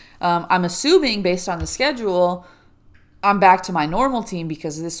temporary? I'm assuming based on the schedule, I'm back to my normal team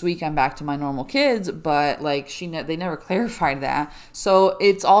because this week I'm back to my normal kids, but like they never clarified that. So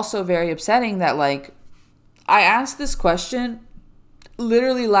it's also very upsetting that like I asked this question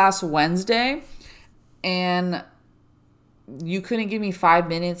literally last Wednesday and you couldn't give me 5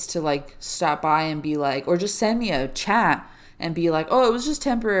 minutes to like stop by and be like, or just send me a chat and be like, oh, it was just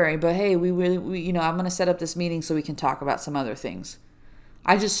temporary, but hey, we I'm going to set up this meeting so we can talk about some other things.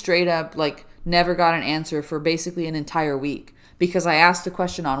 I just straight up like never got an answer for basically an entire week because I asked the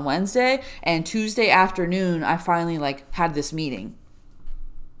question on Wednesday and Tuesday afternoon I finally like had this meeting.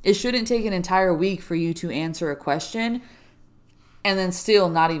 It shouldn't take an entire week for you to answer a question and then still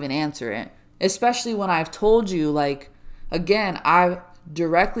not even answer it, especially when I've told you, like, again, I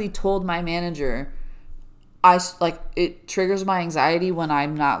directly told my manager it triggers my anxiety when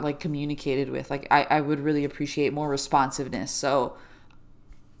I'm not like communicated with. Like I would really appreciate more responsiveness. So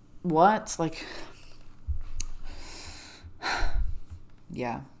what? Like,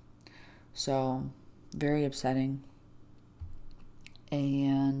 yeah. So, very upsetting.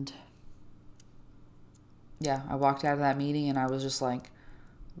 And, yeah, I walked out of that meeting and I was just like,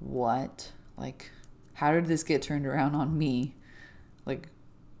 what? Like, how did this get turned around on me? Like,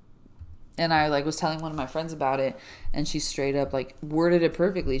 and I like was telling one of my friends about it and she straight up like worded it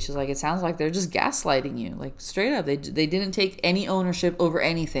perfectly. She's like, it sounds like they're just gaslighting you. Like straight up, they didn't take any ownership over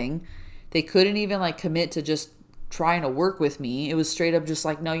anything. They couldn't even like commit to just trying to work with me. It was straight up just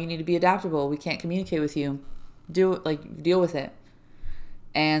like, no, you need to be adaptable. We can't communicate with you. Deal with it.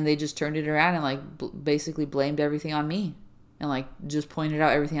 And they just turned it around and like basically blamed everything on me and like just pointed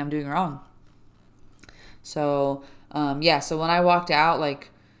out everything I'm doing wrong. So, so when I walked out, like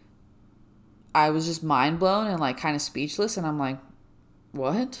I was just mind blown and like kind of speechless, and I'm like,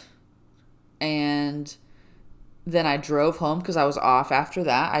 what? And then I drove home because I was off after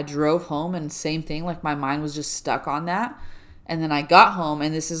that. I drove home and same thing, like my mind was just stuck on that. And then I got home,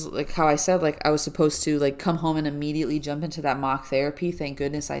 and this is like how I said, like I was supposed to like come home and immediately jump into that mock therapy. Thank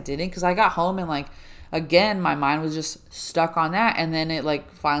goodness I didn't, because I got home and like again my mind was just stuck on that, and then it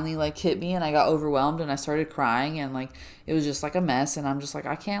like finally like hit me and I got overwhelmed and I started crying, and like it was just like a mess, and I'm just like,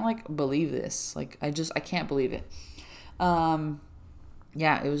 I can't like believe this. Like I can't believe it. It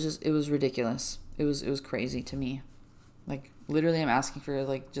was ridiculous. It was crazy to me. Like literally I'm asking for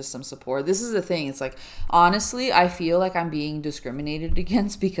like just some support. This is the thing. It's like honestly, I feel like I'm being discriminated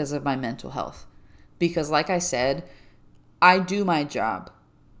against because of my mental health. Because like I said, I do my job.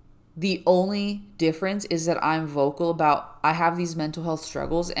 The only difference is that I'm vocal about I have these mental health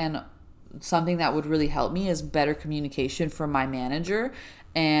struggles, and something that would really help me is better communication from my manager.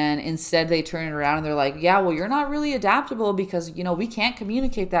 And instead they turn it around and they're like, yeah, well, you're not really adaptable because, we can't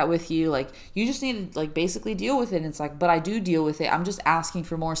communicate that with you. Like, you just need to like basically deal with it. And it's like, but I do deal with it. I'm just asking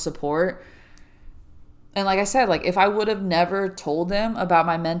for more support. And like I said, like if I would have never told them about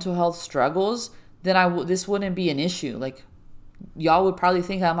my mental health struggles, then this wouldn't be an issue. Like y'all would probably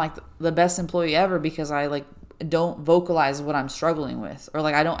think I'm like the best employee ever because I like don't vocalize what I'm struggling with, or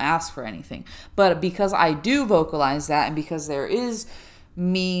like I don't ask for anything. But because I do vocalize that, and because there is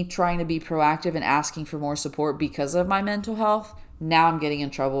me trying to be proactive and asking for more support because of my mental health, now I'm getting in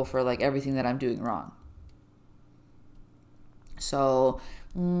trouble for like everything that I'm doing wrong. So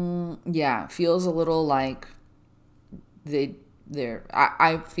feels a little like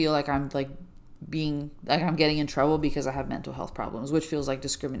I feel like I'm like being like I'm getting in trouble because I have mental health problems, which feels like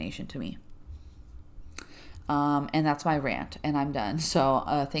discrimination to me. And that's my rant, and I'm done. So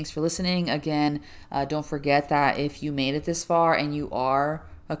thanks for listening. Again, don't forget that if you made it this far and you are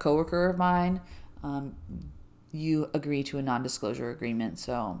a coworker of mine, you agree to a non-disclosure agreement,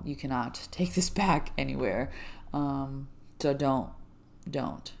 so you cannot take this back anywhere. So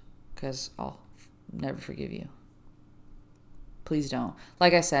don't, because I'll never forgive you. Please don't.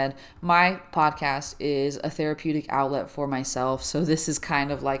 Like I said, my podcast is a therapeutic outlet for myself. So this is kind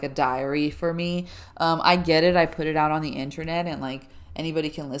of like a diary for me. I get it. I put it out on the internet and like anybody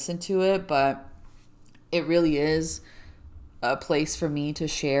can listen to it, but it really is a place for me to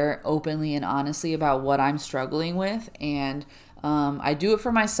share openly and honestly about what I'm struggling with. And I do it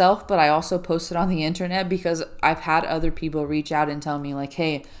for myself, but I also post it on the internet because I've had other people reach out and tell me like,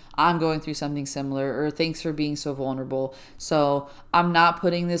 hey, I'm going through something similar, or thanks for being so vulnerable. So I'm not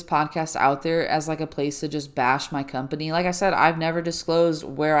putting this podcast out there as like a place to just bash my company. Like I said, I've never disclosed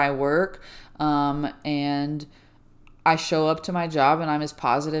where I work, and I show up to my job and I'm as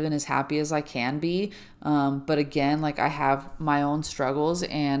positive and as happy as I can be. But again, like I have my own struggles,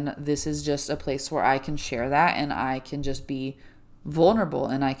 and this is just a place where I can share that and I can just be vulnerable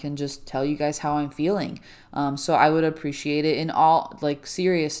and I can just tell you guys how I'm feeling. So I would appreciate it in all like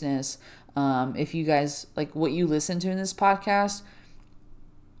seriousness. If you guys like what you listen to in this podcast,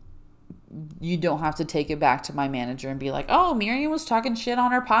 you don't have to take it back to my manager and be like, oh, Miriam was talking shit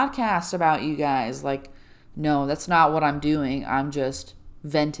on her podcast about you guys. Like, no, that's not what I'm doing. I'm just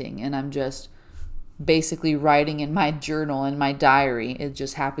venting, and I'm just basically writing in my journal, in my diary. It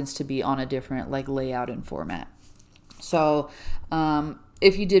just happens to be on a different like layout and format. So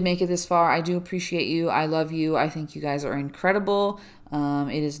if you did make it this far, I do appreciate you. I love you. I think you guys are incredible.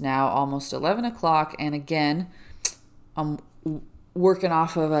 It is now almost 11 o'clock. And again, I'm working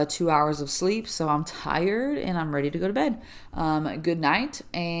off of 2 hours of sleep. So I'm tired and I'm ready to go to bed. Good night.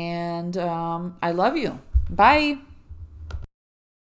 And I love you. Bye.